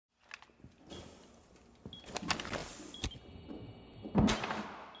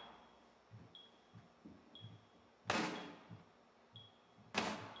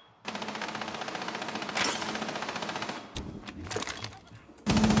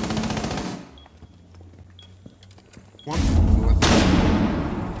one. With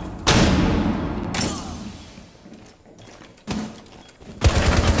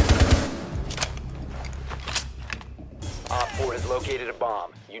Op 4 has located a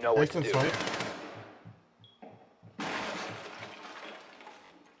bomb. You know what to do. Sorry.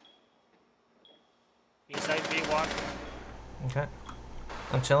 Inside B1. Okay.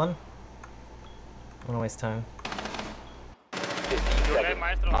 I'm chilling. I'm gonna waste time. 15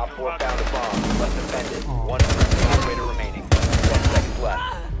 seconds. Op 4 found a bomb. Let's defend it. One friendly operator remaining. 10 seconds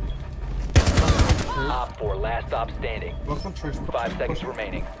left. Op 4, last stop standing. 5 seconds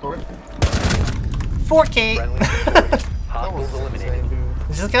remaining. 4K! Friendly destroyed. Hostiles eliminated.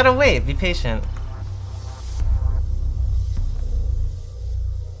 You just gotta wait, be patient.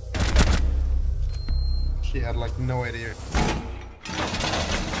 She had like no idea.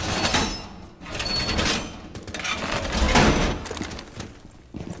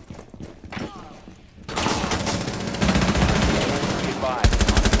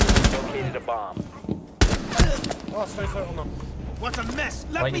 Located a bomb. Oh, sorry, oh no. What a mess!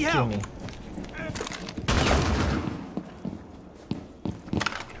 Let Why me you kill help! me?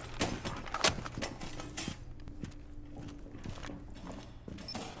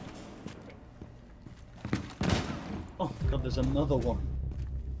 Oh god, there's another one.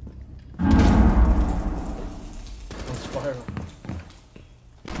 On spiral.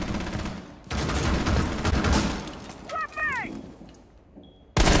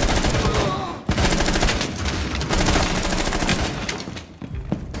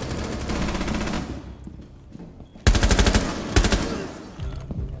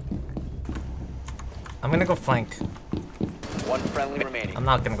 I'm gonna go flank. One friendly remaining. I'm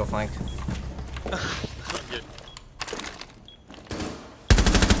not gonna go flank.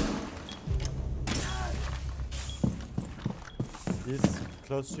 He's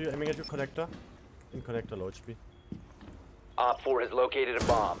close to you, aiming at your connector. In connector, low HP. Op 4 has located a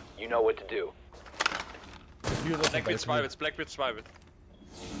bomb. You know what to do. Blackbeard Spirits, Blackbeard Spirits.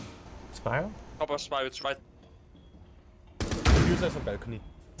 Spiral? Copper Spirits, right. Users on balcony.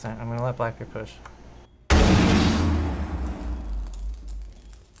 Sorry, I'm gonna let Blackbeard push.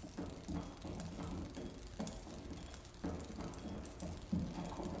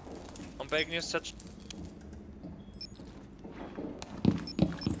 On balcony is set.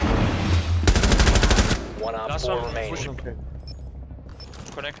 One Op Last 4 one, remaining. pushing. Okay.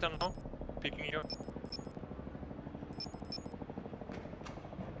 Connector now. Picking you.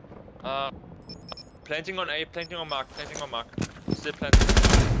 Planting on A, planting on mark, planting on mark. Still planting.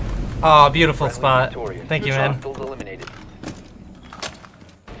 Oh, beautiful Friendly spot. victorious. Thank you, man. Hostiles eliminated.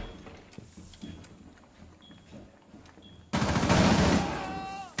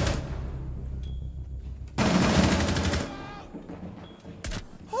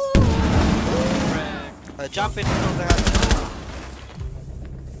 Jump in from the house.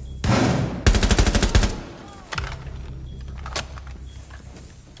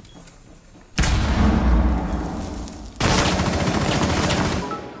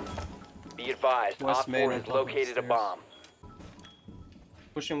 Be advised, West Op main 4 has on top located a upstairs. bomb.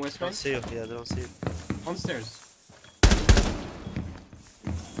 Pushing west Don't main. see you. Yeah, they don't see you. On stairs.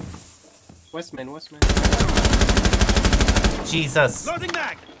 West main, west main. Jesus. Loading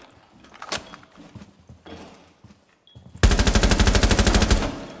back!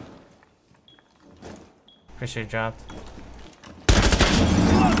 Appreciate you dropped.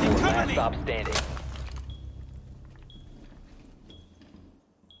 Last stop standing.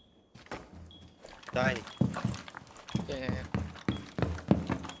 Tiny.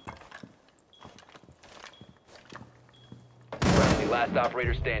 Friendly, last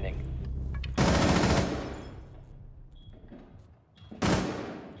operator standing.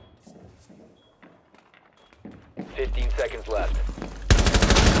 Fifteen seconds left.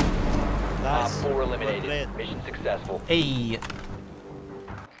 Op Nice. 4 eliminated. Well played. Mission successful. Hey.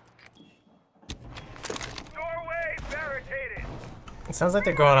 Doorway barricaded! It sounds like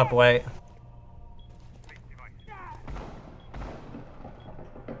they're going up way.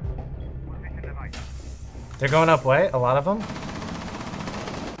 They're going up way, a lot of them.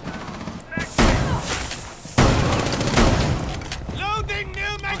 Loading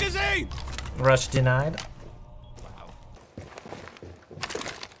new magazine! Rush denied.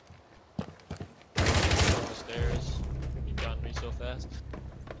 On the stairs. You got me so fast.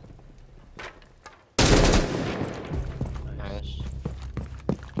 Nice.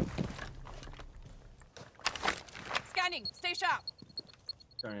 Scanning. Stay sharp.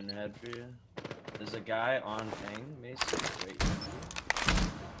 Turning ahead for you. There's a guy on ping, Mason. Wait.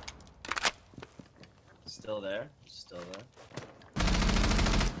 Still there? Still there.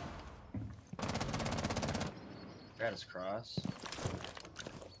 Got his cross.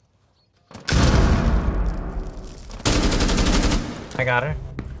 I got her.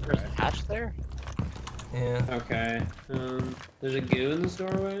 There's a hatch there? Yeah. Okay. There's a goo in this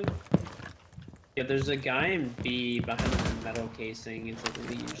doorway. Yeah, there's a guy in B behind the metal casing. It's like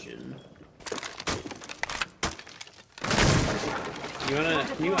illusion.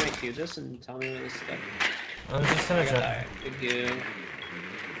 Can you IQ this and tell me what this stuff? I'm just gonna try. The goo.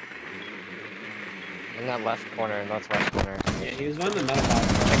 In that left corner, northwest corner. Yeah, he was behind the metal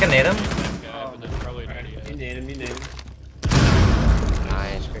box. I can nade him. Yeah, but they're probably an idiot. You nade him, you nade him.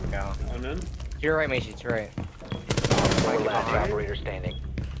 Nice, good go. Oh, none? To your right, Macy, to your right. 4 last operator standing.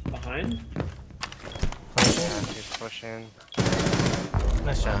 Behind? Yeah, she's pushing.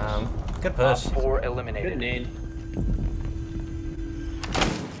 Nice job. Good Op push. 4 Good eliminated. nade.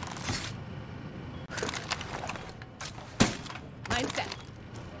 Mine's set.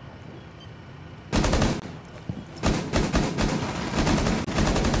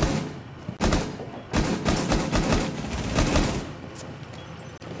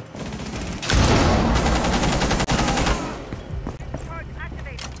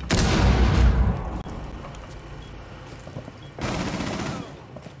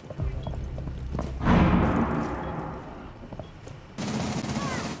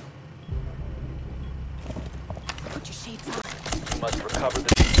 Put your shades on. You must recover the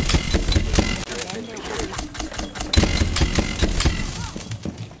difference has been secured.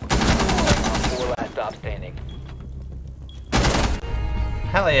 Op 4 last stop standing.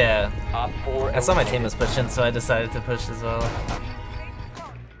 Hell yeah. Op 4 I saw my team eliminated. was pushing, so I decided to push as well.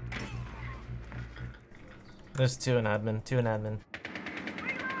 There's two in admin. Two in admin.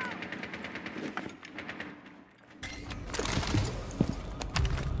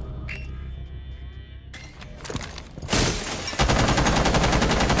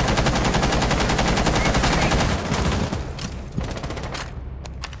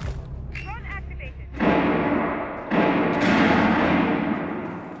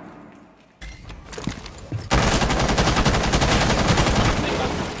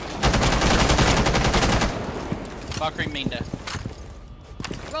 Valkyrie main death.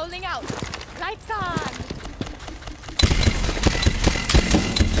 Rolling out. Lights on.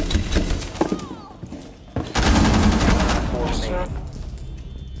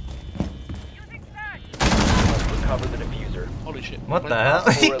 Must recover the diffuser. Holy shit. What the hell?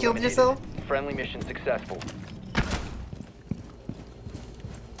 Op 4 You killed eliminated. yourself? Friendly mission successful.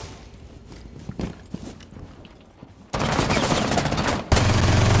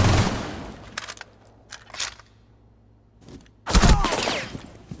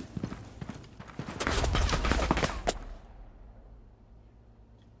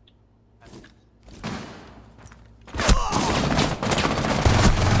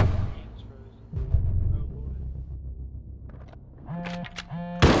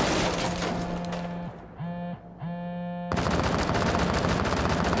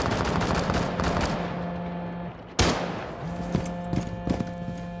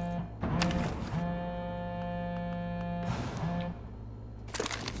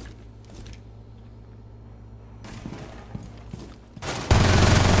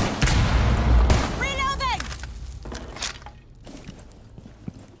 Reloading.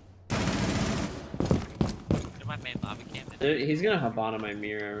 He's gonna hop onto my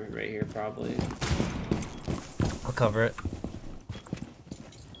mirror right here, probably. I'll cover it.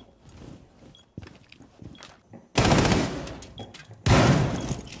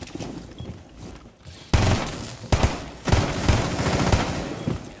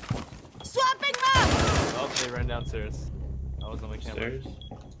 Swapping map. Oh, they ran downstairs. I was on my camera. Stairs.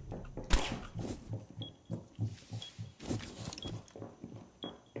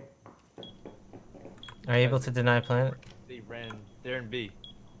 Are you able to deny planet? They ran. They're in B.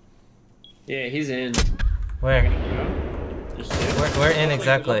 Yeah, he's in. Where? There's two. We're in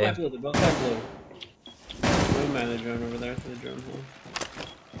exactly. They're both by blue. Move my other drone over there to the drone hole.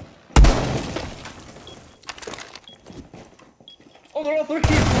 Oh, they're all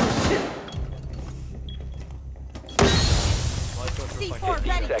 13! Shit! C4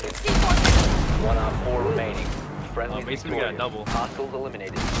 ready. seconds. C4. 1 Op 4 remaining. Friendly basically we got a double. Hostiles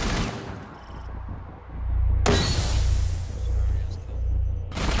eliminated.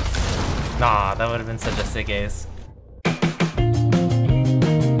 Nah, that would have been such a sick ace.